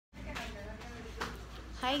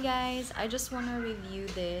Hi guys, I just want to review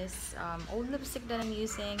this old lipstick that I'm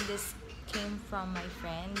using. This came from my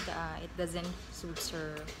friend. It doesn't suit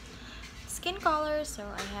her skin color, so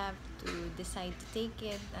I have to decide to take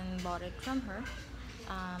it and bought it from her.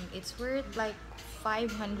 It's worth like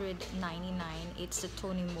 599. It's the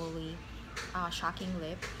Tony Moly Shocking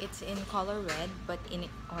Lip. It's in color red but in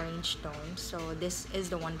orange tone, so this is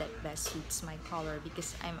the one that best suits my color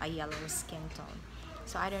because I'm a yellow skin tone.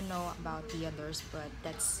 So I don't know about the others, but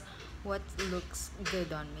that's what looks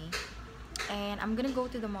good on me. And I'm gonna go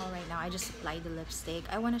to the mall right now. I just applied the lipstick.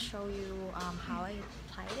 I want to show you how I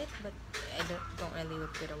applied it, but I don't really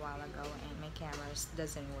look good a while ago and my camera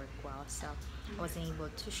doesn't work well, so I wasn't able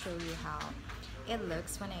to show you how it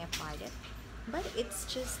looks when I applied it. But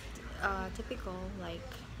it's just typical like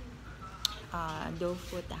doe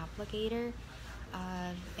foot applicator,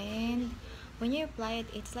 and when you apply it,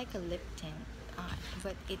 it's like a lip tint,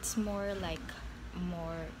 but it's more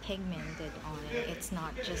pigmented on it. It's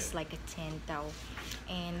not just like a tint though.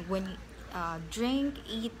 And when you drink,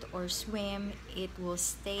 eat, or swim, it will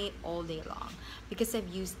stay all day long because I've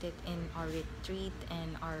used it in our retreat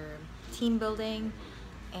and our team building,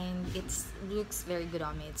 and it looks very good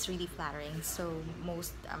on me. It's really flattering. So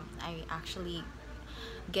most I actually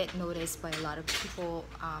get noticed by a lot of people.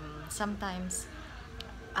 Sometimes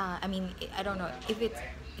I don't know if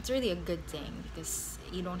it's really a good thing because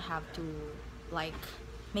you don't have to like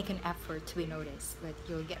make an effort to be noticed, but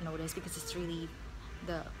you'll get noticed because it's really,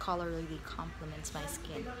 the color really complements my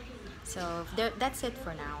skin. So that's it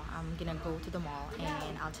for now. I'm gonna go to the mall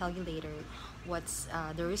and I'll tell you later what's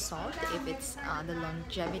the result, if it's the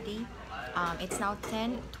longevity. It's now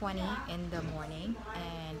 10:20 in the morning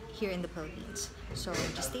and here in the Philippines, so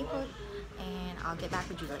just stay put and I'll get back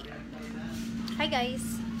with you later. Hi guys,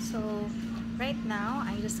 so right now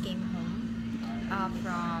I just came home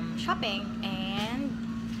from shopping and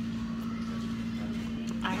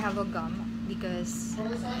I have a gum because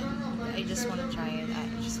I just want to try it.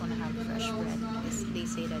 I just want to have fresh bread because they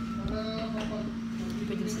say that it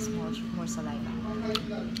produces more saliva.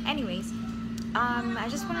 Anyways, I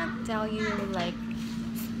just want to tell you like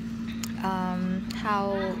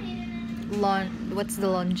how what's the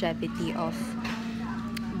longevity of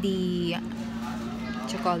the,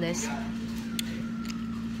 what you call this,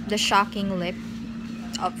 the Shocking Lip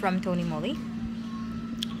from Tony Moly.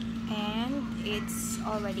 And it's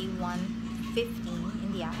already 1:15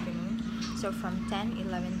 in the afternoon, so from 10,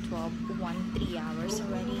 11, 12, 3 hours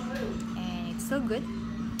already, and it's still good.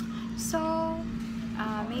 So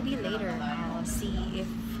maybe later I'll see if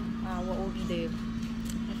what will be the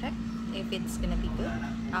effect, if it's gonna be good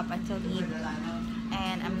up until the evening.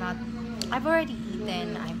 And I've already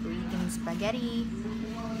eaten. I've eaten spaghetti,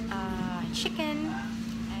 chicken,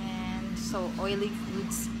 and so oily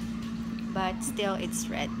foods, but still it's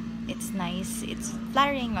red. It's nice, it's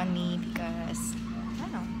flattering on me because I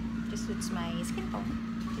don't know, it just suits my skin tone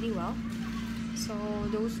pretty well. So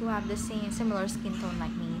those who have the similar skin tone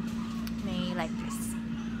like me may like this.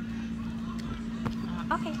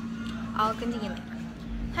 Okay, I'll continue later.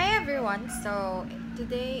 Hi everyone, so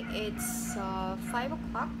today it's 5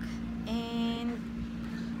 o'clock and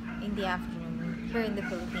in the afternoon here in the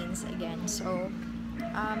Philippines again. So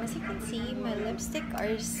as you can see, my lipstick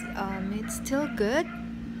it's still good.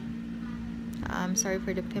 I'm sorry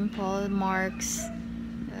for the pimple marks,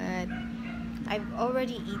 but I've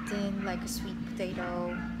already eaten like a sweet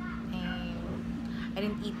potato, and I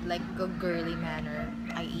didn't eat like a girly manner.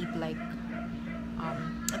 I eat like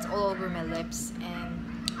it's all over my lips, and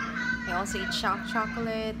I also eat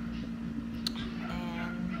chocolate,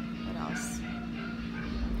 and what else?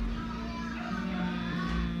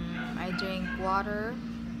 I drink water.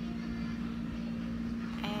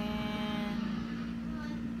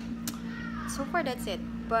 So far that's it,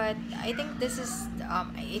 but I think this is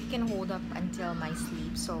it can hold up until my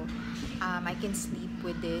sleep, so I can sleep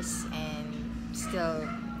with this and still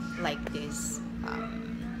like this.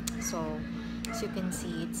 So as you can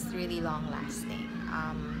see, it's really long lasting.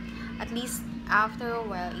 At least after a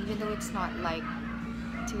while, even though it's not like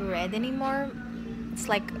too red anymore, it's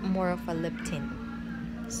like more of a lip tint,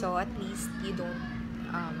 so at least you don't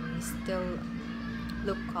still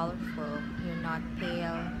look colorful, you're not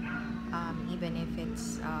pale, even if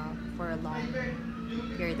it's for a long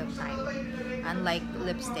period of time. Unlike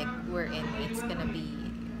lipstick, wherein it's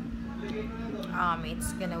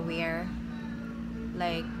gonna wear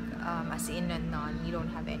like as in and non, you don't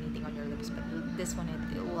have anything on your lips, but this one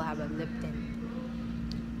it will have a lip tint,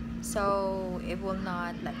 so it will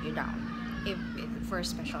not let you down if for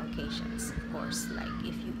special occasions, of course, like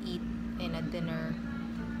if you eat in a dinner,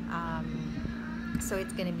 so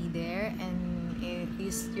it's gonna be there and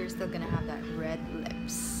you're still gonna have that red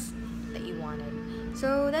lips that you wanted.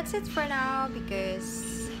 So that's it for now,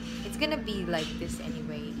 because it's gonna be like this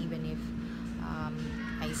anyway, even if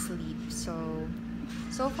I sleep. So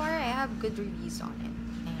far I have good reviews on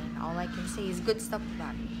it, and all I can say is good stuff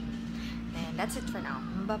about it. And that's it for now.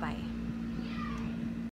 Bye bye.